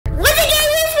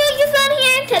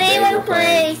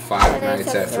Five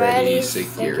Nights at Freddy's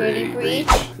security breach.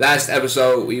 Last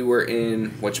episode, we were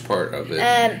in which part of it?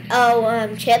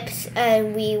 Chips,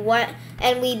 and we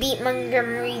beat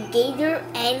Montgomery Gator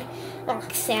and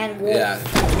Roxanne Wolf. Yeah.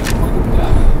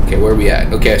 Okay, where are we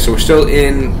at? Okay, so we're still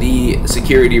in the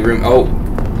security room. Oh,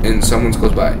 and someone's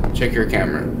close by. Check your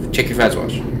camera. Check your fast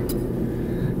watch.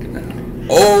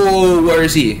 Oh, where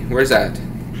is he? Where's that?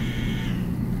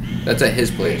 That's at his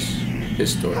place.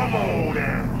 His store.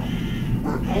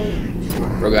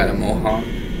 Bro got a mohawk.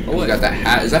 Oh, we got that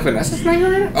hat. Is that Vanessa's night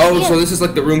guard? Oh, yeah. So this is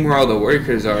like the room where all the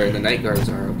workers are and the night guards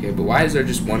are. Okay, but why is there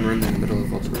just one room in the middle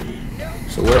of all three?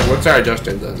 So what's our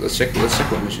adjuster does? Let's check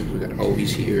what missions we got. Oh,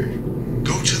 he's here.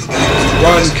 Go to the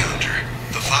back counter.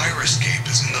 The fire escape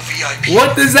is in the VIP.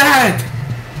 What is that?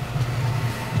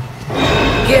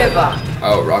 Give up.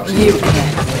 Oh, Roxy. You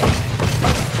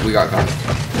can't win. We got caught.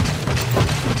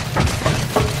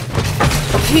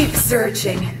 Keep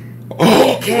searching.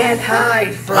 Oh. He can't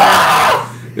hide forever.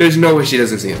 There's no way she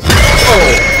doesn't see us. Oh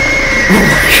my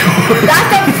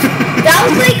god. That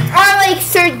was like our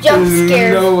third jump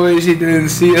scare. No way she didn't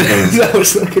see us. I was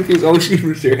so confused. Oh, she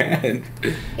moved her hand.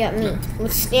 Yeah, me.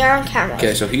 Let's stay on camera.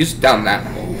 Okay, so he's down that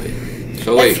hallway.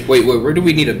 So wait, where do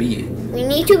we need to be? We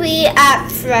need to be at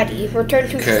Freddy. Return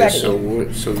to Freddy.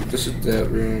 Okay, so this is that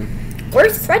room.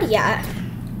 Where's Freddy at?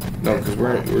 No, because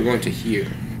we're going to here.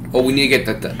 Oh, we need to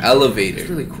get the elevator. It's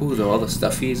really cool though, all the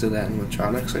stuffies of that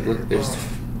animatronics. Like, look, there's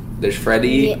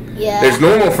Freddy. Yeah. There's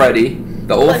normal Freddy,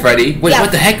 the old Freddy. Wait,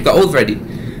 what the heck? The old Freddy.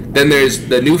 Then there's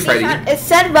the new Freddy. It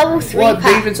said level 3 Well, pack.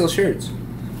 they even sell shirts.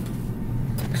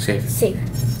 Safe.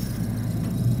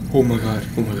 Oh my god.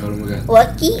 Oh my god. Oh my god.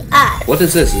 Lucky us. What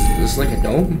is this? Is this like a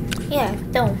dome? Yeah,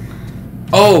 dome.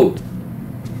 Oh!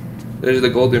 There's the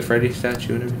golden Freddy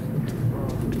statue and everything.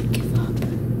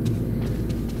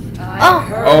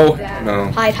 Oh, no.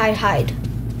 Hide.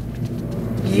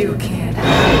 You can't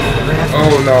hide forever.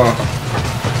 Oh, no.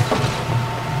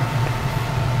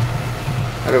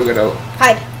 How do we get out?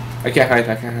 Hide. I can't hide.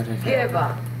 Give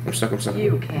up. I'm stuck.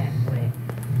 You can't win.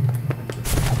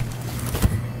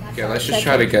 Okay, let's just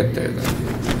try to get there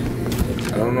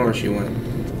then. I don't know where she went.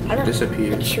 I don't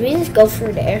Disappeared. know. Should we just go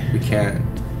through there? We can't.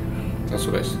 That's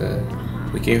what I said.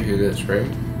 We came through this, right?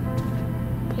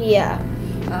 Yeah.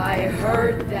 I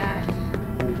heard that.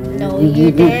 No, you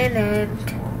didn't.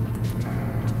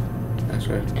 That's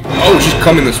right. Oh, she's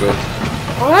coming this way.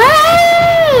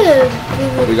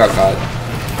 What? We got caught.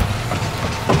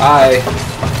 Hi.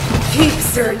 Keep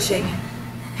searching.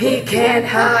 He can't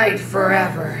hide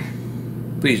forever.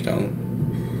 Please don't.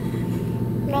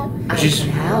 No. I can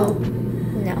help.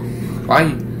 No. Why? Oh,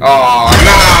 nah,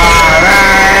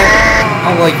 man. I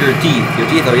don't like your teeth. Your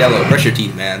teeth are yellow. Brush your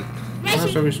teeth, man.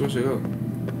 That's where we're supposed to go.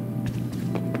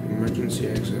 Emergency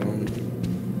exit only.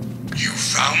 You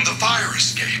found the fire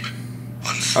escape.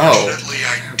 Unfortunately,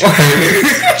 We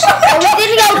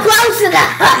didn't go close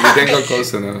enough. You didn't go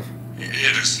close enough.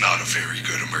 It is not a very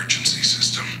good emergency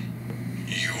system.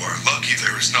 You are lucky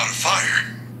there is not a fire.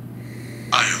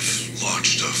 I have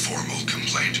lodged a formal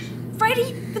complaint.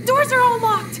 Freddy, the doors are all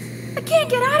locked. I can't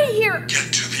get out of here.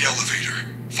 Get to the elevator.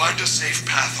 Find a safe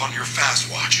path on your fast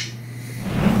watch.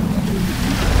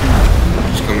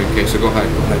 She's coming. Okay, so go hide.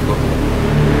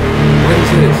 What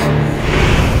is this?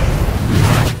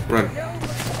 Run.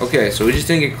 Okay, so we just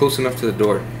didn't get close enough to the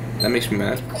door. That makes me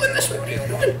mad. Go in this way. What are you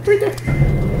doing? Right there.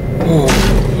 Oh.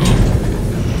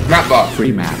 Map box.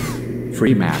 Free map.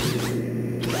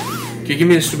 Can you give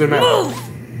me the stupid map? Move!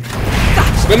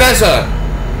 Vanessa!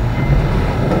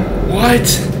 What?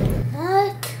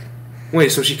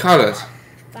 Wait, so she caught us.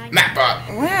 Map bot.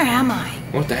 Where am I?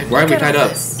 What the heck? Why are we tied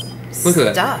up? Look at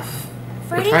that. Stuff.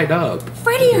 Freddy? We're tied up.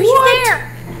 Freddy, are you there?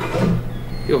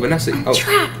 Yo, Vanessa. Oh.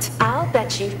 Trapped. I'll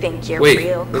bet you think you're Wait,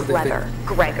 real clever,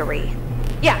 Gregory.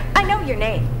 Yeah, I know your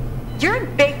name. You're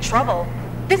in big trouble.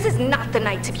 This is not the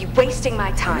night to be wasting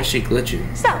my Why time. is she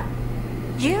glitching? So,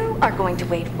 you are going to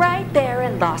wait right there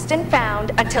in Lost and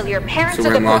Found until your parents So or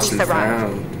we're the lost police and arrive.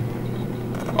 found.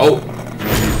 Oh.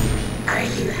 Are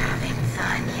you having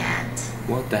fun yet?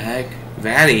 What the heck?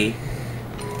 Vanny?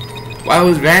 Why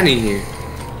was Vanny here?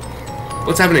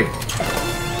 What's happening?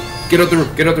 Get out the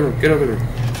room.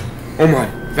 Oh my.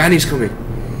 Vanny's coming.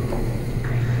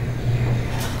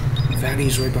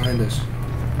 Vanny's right behind us.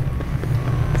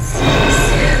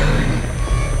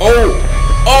 Oh!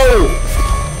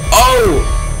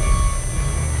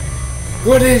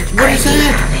 What is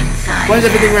that? Why is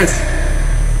everything red?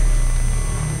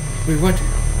 Wait, what?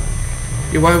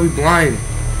 Yeah, why are we blind?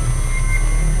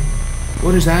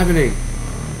 What is happening?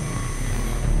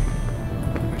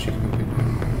 She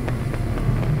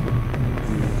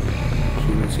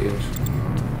didn't see us.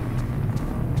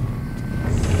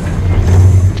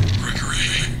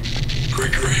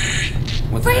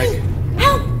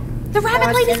 The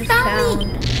rabbit lady found me!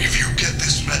 If you get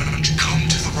this message, come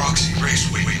to the Roxy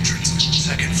Raceway entrance,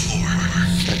 second floor.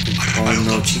 Oh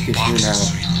no, Chica's here now.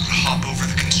 So you can hop over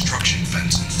the construction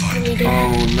fence and find me.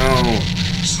 Oh no.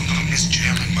 Someone is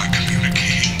jamming my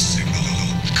communication signal.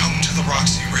 Come to the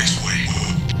Roxy Raceway.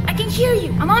 I can hear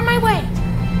you. I'm on my way.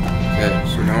 Okay,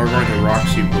 so now we're going to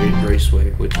Roxy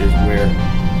Raceway, which is where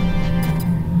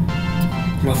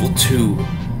level 2.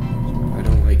 I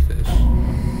don't like this.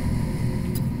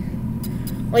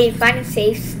 When you find a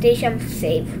safe station,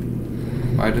 save.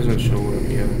 Why doesn't it show where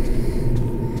we are?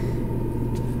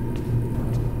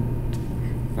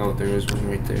 Oh, there is one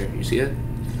right there. You see it?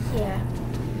 Yeah.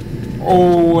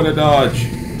 Oh, what a dodge!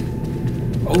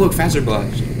 Oh, look, faster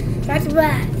blast. That's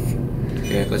right.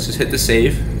 Okay, let's just hit the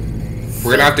save.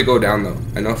 We're gonna have to go down though.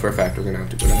 I know for a fact we're gonna have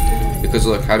to go down. Because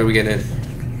look, how do we get in?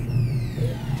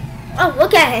 Oh,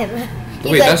 look at him.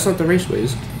 Wait, that's not the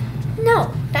raceways.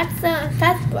 No, that's the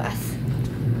fast bus.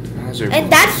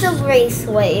 And that's the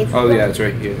raceway. Oh yeah, it's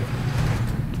right here.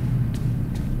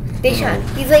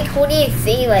 He's like holding his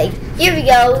thing like, here we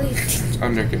go. It's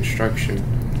under construction.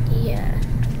 Yeah.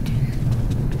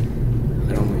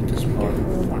 I don't like this part.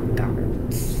 Oh my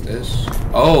god. This?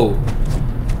 Oh!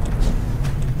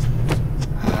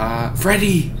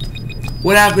 Freddy!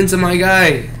 What happened to my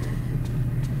guy?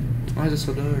 Why is it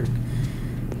so dark?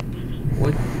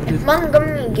 What If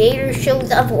Montgomery Gator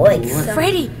shows up like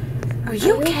Freddy, are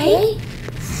you okay?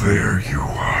 There you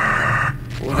are.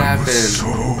 What I happened? was so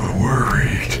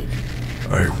worried.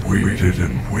 I waited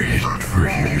and waited for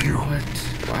you. What?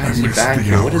 Why I is he missed back the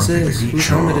here? hour What is of this? the Whose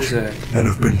helmet is charge, that? and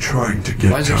have been trying to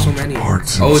get Why is there down so to many?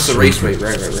 parts Oh, and it's the raceway.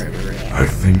 service. Right. I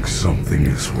think something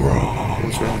is wrong.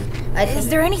 What's wrong? Is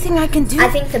there anything I can do? I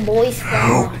think the boys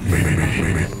Help me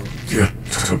get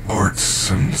to parts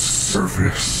and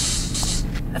service.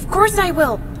 Of course I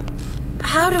will.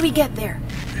 How do we get there?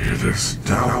 It is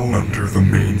down under the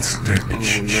main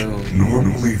stage. Oh, no.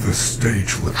 Normally the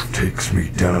stage lift takes me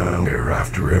down there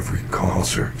after every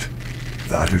concert.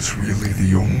 That is really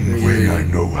the only way I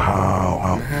know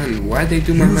how. Man, why'd they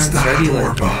do my man Use that Freddy door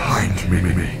like that? behind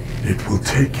me. It will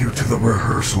take you to the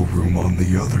rehearsal room on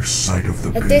the other side of the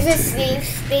If building. there's a safe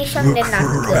station, Look then for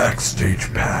I'm a good.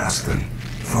 backstage pass, then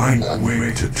find a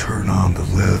way to turn on the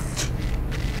lift.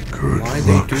 Good Why'd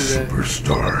they luck, do that?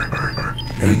 superstar.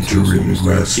 Enter in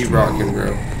rest Keep rocking,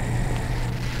 mode.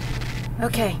 bro.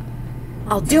 Okay,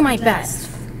 I'll do my best.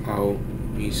 Oh,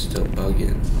 he's still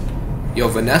bugging. Yo,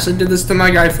 Vanessa did this to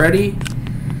my guy Freddy?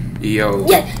 Yo.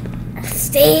 Yeah.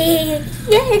 Stay.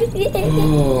 Yeah.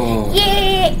 Oh.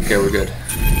 Yeah. Okay, we're good.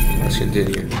 Let's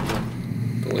continue.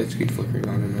 The lights keep flickering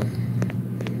on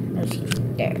and Oh, she's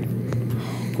there.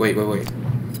 on. Wait.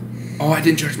 Oh, I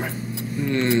didn't charge my...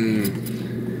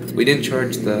 We didn't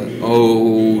charge the...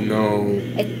 Oh, no.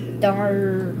 It's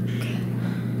dark.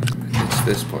 It's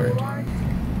this part.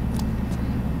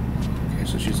 Okay,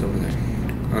 so she's over there.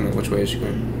 I don't know, which way is she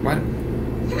going? What?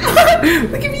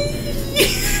 Look at me!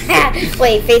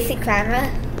 Wait, facing camera?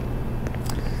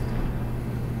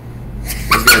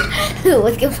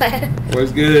 What's good, fam?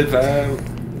 What's good, fam?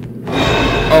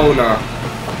 Oh, nah.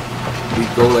 We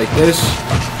go like this.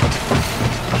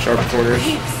 Sharp corners.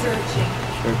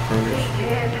 Sharp corners.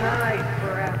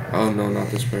 Oh, no, not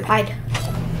this part. Hide.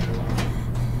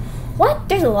 What?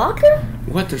 There's a locker?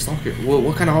 What? There's locker.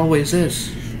 What kind of hallway is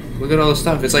this? Look at all the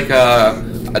stuff. It's like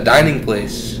a dining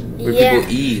place where people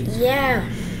eat. Yeah.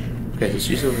 Okay, so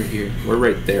she's over here. We're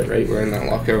right there, right? We're in that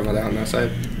locker over there on that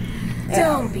side.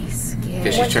 Don't be scared.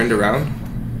 Okay, she turned around.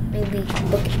 Maybe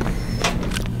look.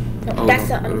 No, Oh, that's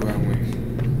no, the go the wrong way.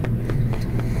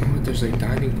 Oh, there's like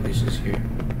dining places here.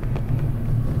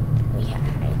 we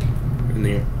hide. In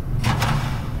there.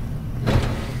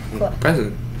 What?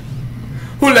 Present.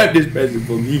 Who left this present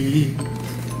for me?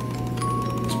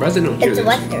 This present don't hear It's a this.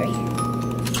 wondering.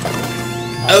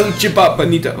 Oh, Chippa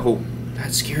Panita. Oh,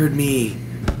 that scared me.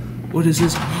 What is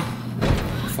this?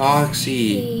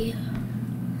 Foxy.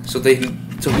 So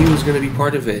he was gonna be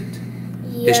part of it.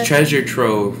 Yeah. His treasure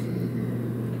trove.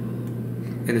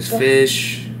 And his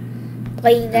fish.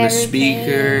 But he And never a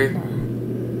speaker.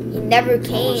 came. He never All this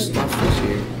came. stuff was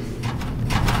here.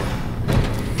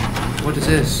 What is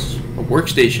this? A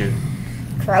workstation.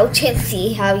 Crouch and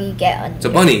see how you get on. It's a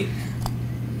bunny.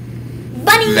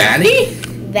 Bunny! Vanny?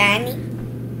 Vanny.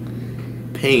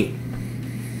 Paint.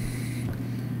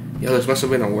 Yo, this must have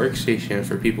been a workstation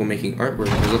for people making artwork.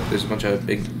 Because look, there's a bunch of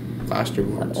big plaster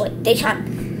boards. Wait, they shot.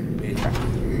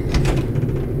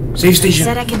 Safe He station.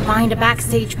 said I can find a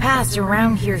backstage pass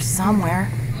around here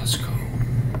somewhere. Let's go.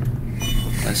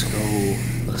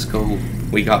 Let's go.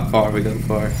 We got far.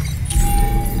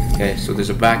 Okay, so there's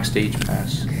a backstage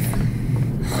pass.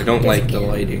 I don't like the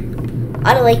lighting.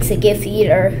 I don't like the gift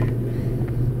either.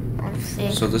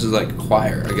 Honestly. So this is like a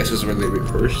choir. I guess this is where they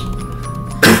rehearse.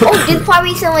 Oh, there's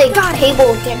probably some like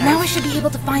table dinner. Now I should be able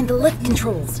to find the lift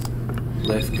controls.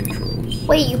 Lift controls.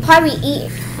 Wait, you probably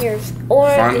eat here or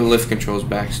Find the lift controls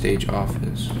backstage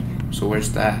office. So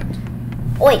where's that?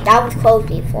 wait, that was closed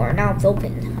before. Now it's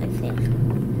open, I think.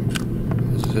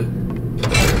 This is it?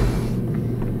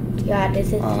 Yeah, this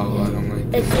is. Oh, I don't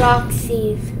like It's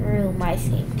Roxy's room, I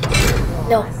think.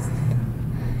 No,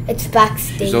 it's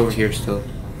backstage. She's over here still.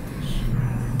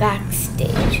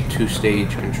 Backstage. 2 stage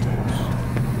controls.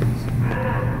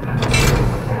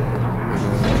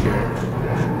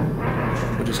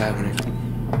 What is happening?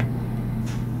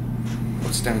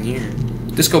 What's down here?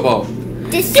 Disco ball.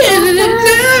 Disco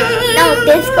No,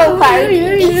 disco party.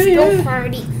 Disco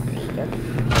party.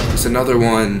 It's another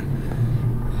one.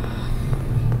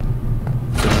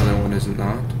 It's another one, is it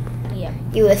not? Yeah,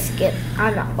 you will skip.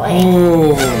 I'm not playing.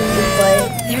 Oh.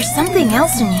 There's something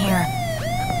else in here.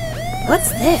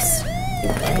 What's this?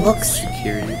 It looks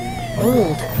Security.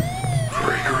 old.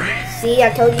 Gregory, See, I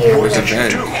told you. what did you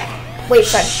event. do? Wait,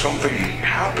 Fred. Something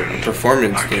happened.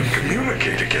 Performance I can gift.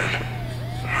 communicate again.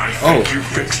 I think you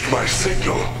fixed my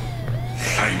signal.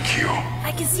 Thank you.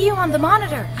 I can see you on the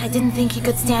monitor. I didn't think you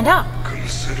could stand up.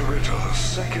 Consider it a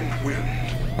second wind.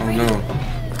 Oh no.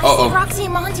 I see Uh-oh. Roxy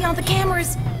and Monty on the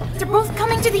cameras. They're both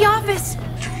coming to the office.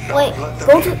 Do not Wait, let them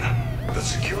go in. to- The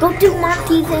security go to doors are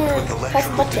Monty's equipped and with press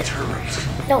electrical button. deterrents.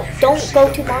 No, If you don't see go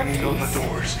them to banging on the Monty's.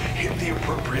 doors, hit the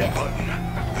appropriate button.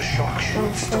 The shock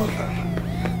should stun them.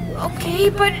 Okay,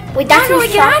 but Wait, how that's do what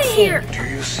I get out of shocks here? Do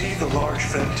you see the large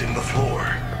vent in the floor?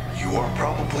 You are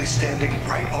probably standing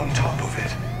right on top of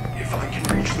it. If I can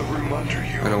reach the room under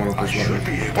you, I don't want to push should button.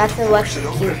 be able That's to the force it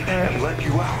electric open cue, and let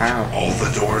you out. How? All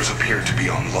the doors appear to be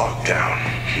on lockdown.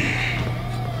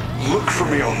 Look for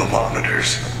me on the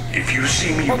monitors. If you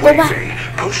see me Oh, go back. waving,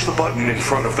 push the button in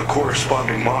front of the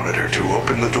corresponding monitor to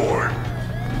open the door.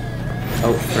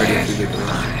 Oh, Freddy has to get this.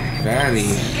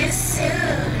 Vanny.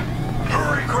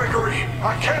 Hurry, Gregory!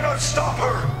 I cannot stop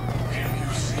her! Can you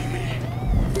see me?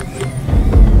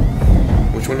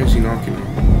 Which one is he knocking on?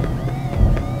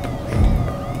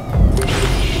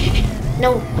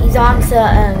 No, he's on to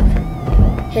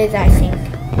his, I think.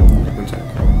 One sec.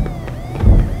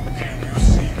 Can you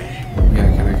see me? Yeah,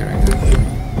 can I?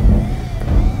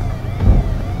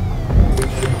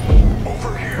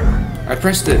 Over here. I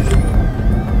pressed it. Come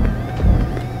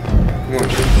on.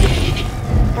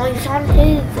 No, he's on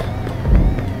his.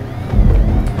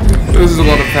 This is a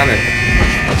lot of panic.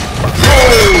 Oh!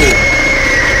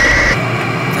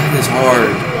 That is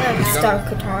hard. Star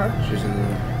guitar. She's in the...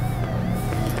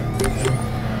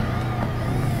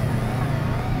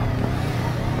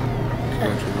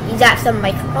 He's at some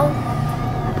microphone.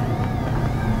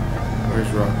 Where's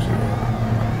Roxy?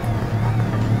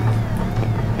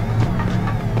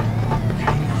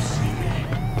 Can you see me?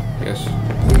 Yes.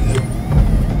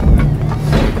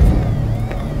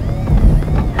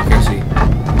 I can't see.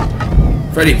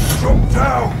 Freddy! Drop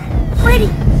down! Freddy,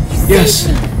 you Yes.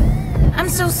 saved me. I'm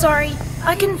so sorry.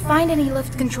 I couldn't find any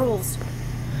lift controls.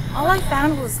 All I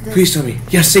found was this. Please tell me.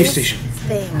 Yes, safe this station.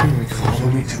 thing. Oh my god.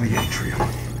 Follow me to the atrium.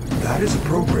 That is a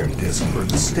program disc for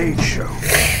the stage show.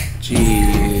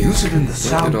 Jeez. Use it in the Look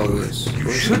sound at all booth. this.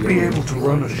 You should be able to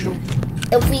run a show.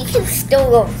 If we can still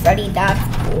go Freddy, that's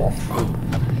cool. Oh,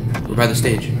 we're by the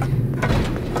stage.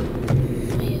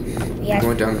 Yes.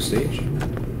 Going down the stage.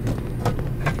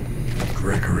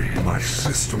 Gregory, my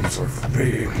systems are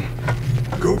failing.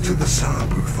 Go to the sound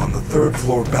booth on the 3rd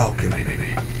floor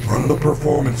balcony. Run the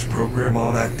performance program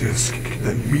on that disc,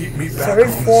 then meet me back Third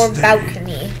on floor the stage.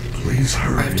 balcony. Please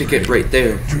hurry. I have to get right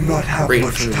there. Do not have Right in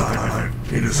much front of the time.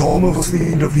 It is almost the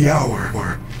end of the hour.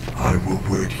 I will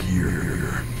wait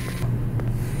here.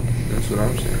 That's what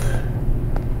I'm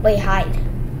saying. Wait, hide.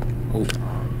 Oh.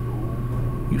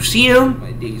 You see him?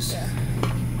 My days.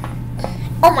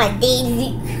 Oh my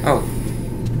daisy. Oh.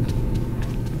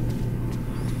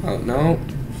 Oh, no.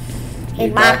 Hey,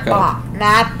 You back map bomb.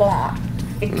 Map bomb.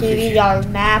 The TV's are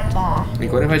map bomb.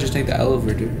 Like, what if I just take the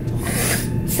elevator?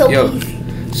 So Yo, easy.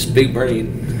 it's big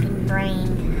brain. Brain.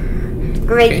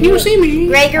 Gregory. Can you see me?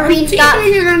 Gregory's I'm not.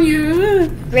 seeing on you.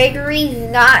 Gregory's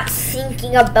not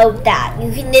thinking about that.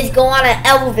 You can just go on an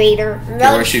elevator. Okay,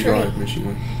 Run where's she straight. going? Where's she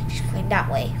going? She's going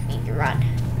that way. We need to run.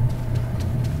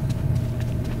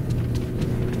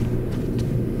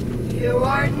 You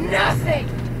are nothing.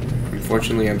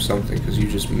 Unfortunately, I'm something because you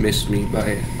just missed me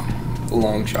by a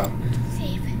long shot.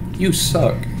 Save. You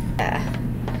suck.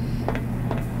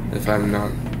 If I'm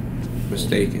not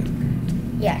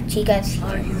mistaken. Yeah, Chica's.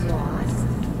 Are you lost?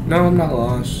 No, I'm not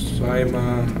lost.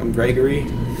 I'm Gregory.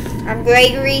 I'm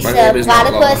Gregory My name is not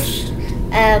Platypus.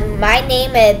 lost. My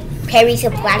name is Perry's a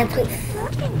Platypus.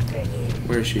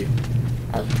 Where is she?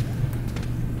 Oh.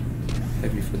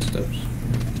 Heavy footsteps.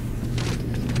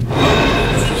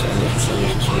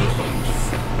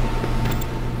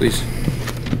 Please.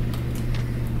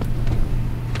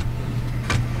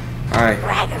 Hi.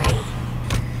 Gregory.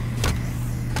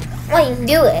 Well, you can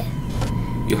do it.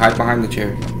 You hide behind the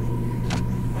chair.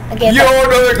 Okay. Yo,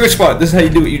 another good spot. This is how you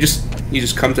do it. You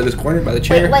just come to this corner by the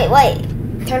chair. Wait.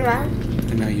 Turn around.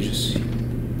 And now you just.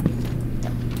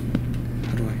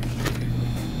 How do I?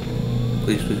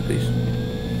 Okay. Please.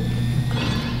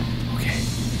 Okay.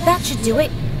 That should do it.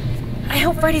 I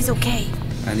hope Freddy's okay.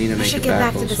 I need to I make should it get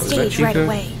back. back to the Also, is that stage right Chica?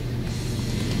 away.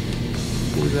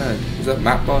 Who is that? Is that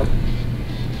Mapbot?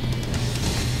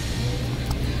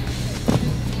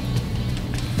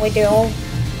 Wait,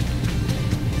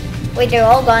 they're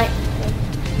all gone.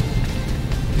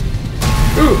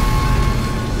 Ooh!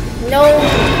 No.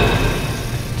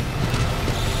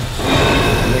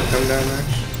 Can they come down, Max?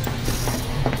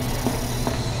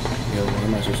 Yo, why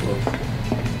am I so slow?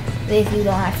 If you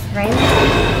don't have friends.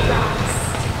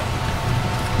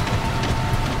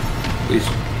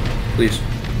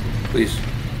 Please.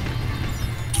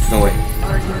 No way.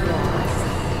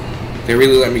 They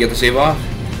really let me get the save off?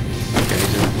 Okay,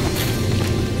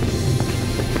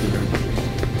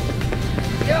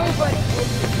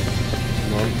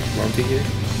 Monty here?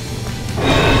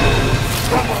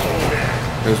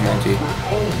 There's Monty.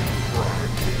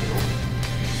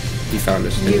 He found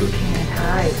us. You can't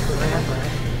hide forever.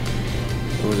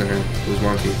 It wasn't her. It was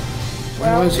Monty.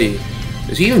 Where was he?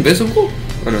 Is he invisible?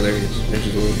 Oh no, there he is. There's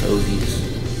his little toesies.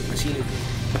 I see him.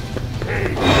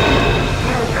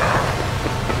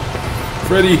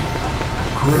 Freddy!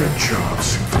 Great job,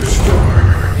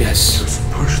 Superstar. Yes. Just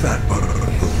push that button.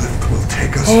 The lift will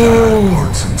take us down.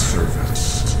 Parts and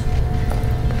service.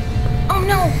 Oh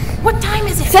no! What time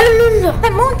is it? No.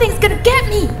 That moon thing's gonna get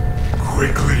me!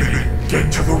 Quickly,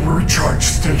 get to the recharge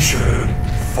station.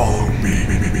 Follow me.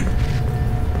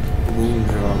 Moon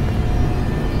drop.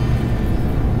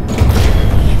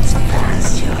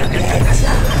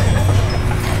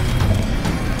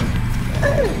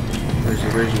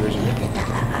 Where is he?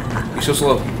 He's so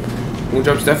slow. Moon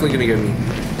drop's definitely gonna get me.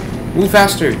 Move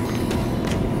faster!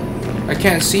 I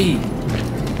can't see.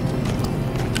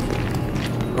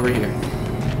 Over here.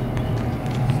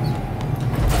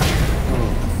 Oh.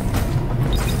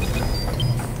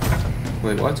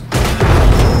 Wait, what?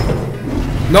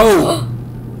 No!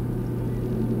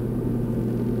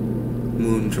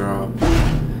 Moon drop.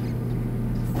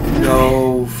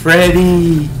 No,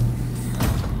 Freddy!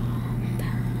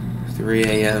 3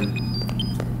 a.m.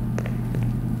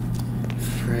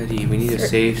 Freddy, we need a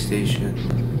save station.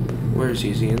 Where is he?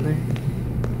 Is he in there?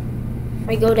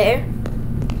 We go there.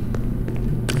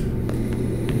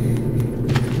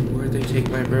 Where'd they take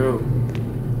my bro?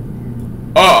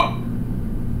 Oh!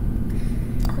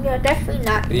 Yeah, definitely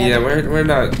not. Yeah, we're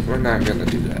not gonna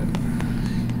do that.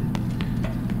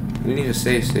 We need a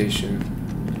save station.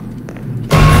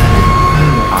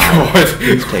 God.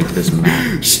 Please take this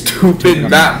map. Stupid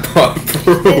map bot,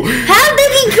 bro. How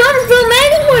did he come from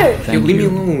anywhere? Yo, Thank leave me you.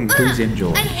 alone. Please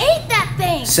enjoy. I hate that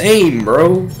thing! Same,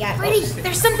 bro. Yeah. Freddy,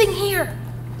 there's something here.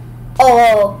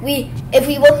 Oh, if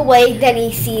we look away, then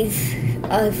he sees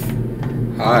us.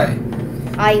 Hi.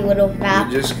 Hi, little map.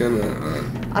 I'm just gonna.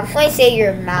 I'm just gonna say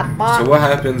you're a map bot. So what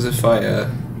happens if I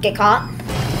Get caught?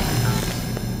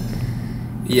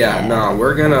 Yeah, no,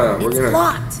 we're gonna. It's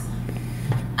locked.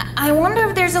 I wonder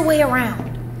if there's a way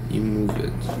around. You move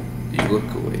it. You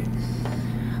look away.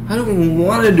 I don't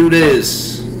want to do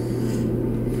this.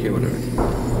 Okay, whatever.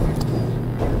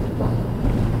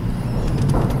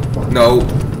 No.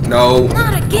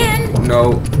 Not again!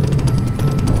 No.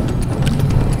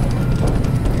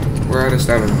 We're out of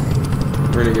stamina.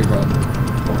 We're gonna get caught.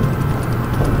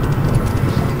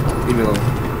 Leave me alone.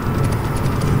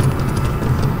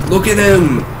 Look at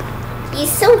him! He's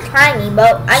so tiny,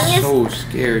 but I'm just. So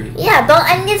scary. Yeah, but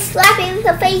I'm just slapping him in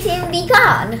the face and be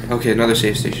gone. Okay, another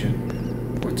safe station.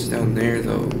 What's down there,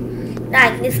 though? Nah, I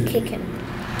can just kick him.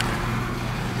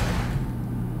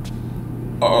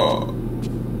 Oh.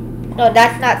 No,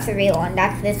 that's not the real one.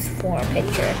 That's this form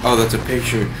picture. Oh, that's a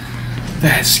picture.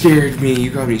 That scared me. You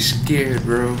got me scared,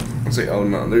 bro. I was like, oh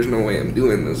no, there's no way I'm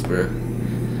doing this, bro.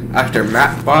 After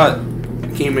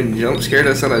Mapbot came and jump scared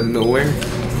us out of nowhere.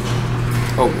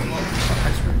 Oh,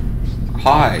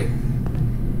 hi.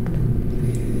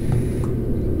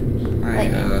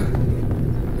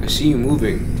 I see you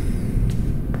moving.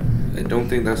 I don't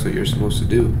think that's what you're supposed to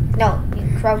do. No, you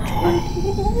crouch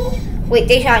under. Wait,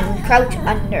 they shot you crouch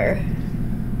under.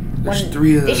 There's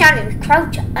 3 of them. They shot and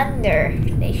crouch under.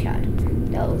 They shot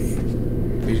those.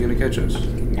 He's gonna catch us.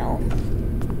 No.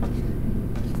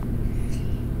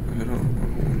 I don't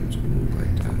want to move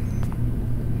like that.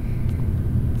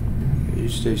 You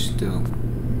stay still.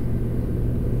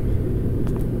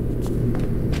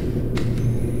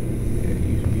 Yeah,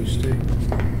 you stay.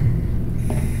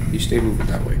 You stay moving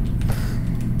that way.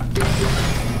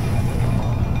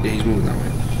 Yeah, he's moving that way.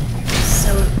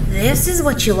 So this is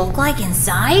what you look like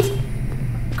inside?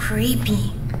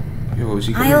 Creepy. Yo, is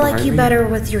he I like you better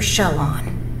with your shell on.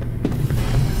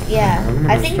 Yeah,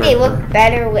 I think they look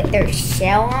better with their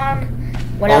shell on.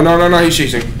 Oh, no, he's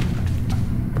chasing.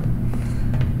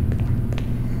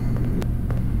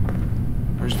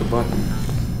 Where's the button?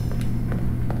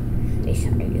 They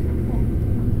shot you.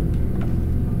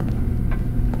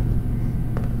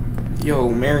 Yo,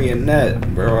 marionette,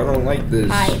 bro, I don't like this.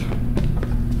 Hide.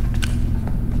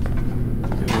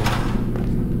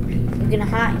 You're gonna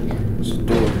hide. It's a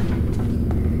door.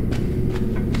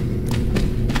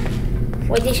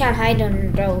 Why they should hide under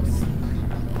those?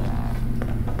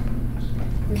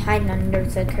 And hide under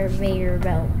the conveyor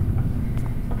belt.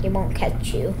 They won't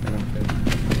catch you. I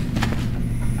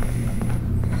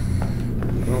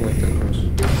don't like that noise.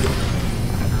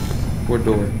 What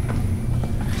door?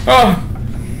 Ah!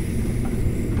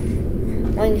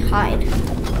 Why you hide?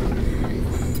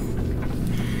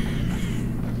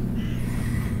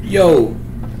 Yo!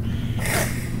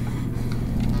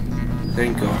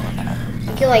 Thank God.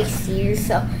 You can like see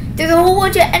yourself. There's a whole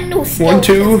bunch of endos. 1,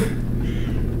 2.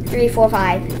 3, 4,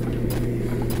 5.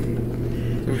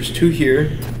 There's 2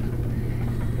 here.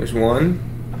 There's 1.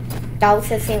 That was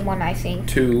the same one, I think.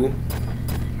 2.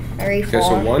 3, 4. Okay,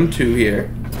 so 1, 2 here.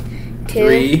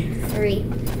 2, 3,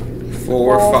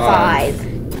 4, 5.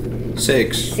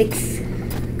 6. 6.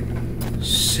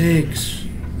 6.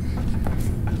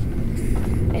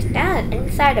 Is that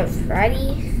inside of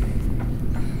Freddy?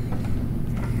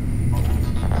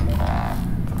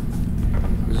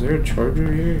 Is there a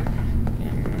charger here?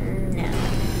 No.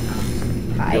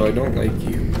 Yo, I don't like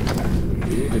you.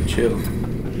 You need to chill.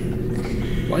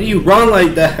 Why do you run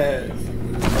like that?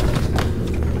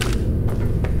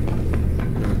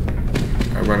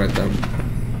 I run at them.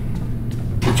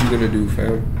 What you gonna do,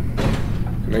 fam?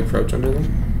 Can I crouch under them?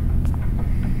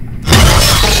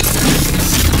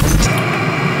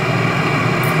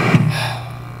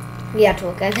 We have to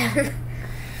look at them.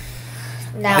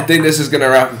 Now, I think this is gonna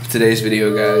wrap up today's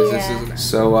video, guys.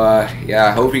 Yeah. Yeah,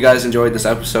 I hope you guys enjoyed this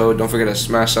episode. Don't forget to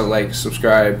smash that like,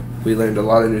 subscribe. We learned a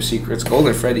lot of new secrets.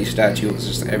 Golden Freddy statue is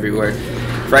just everywhere.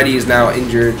 Freddy is now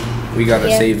injured. We gotta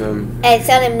save him. and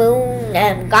Sun and Moon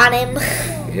got him.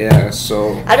 Yeah,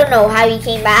 so I don't know how he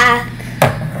came back.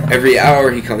 every hour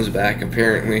he comes back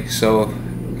apparently. So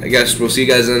I guess we'll see you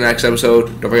guys in the next episode.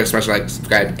 Don't forget to smash like,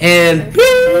 subscribe, and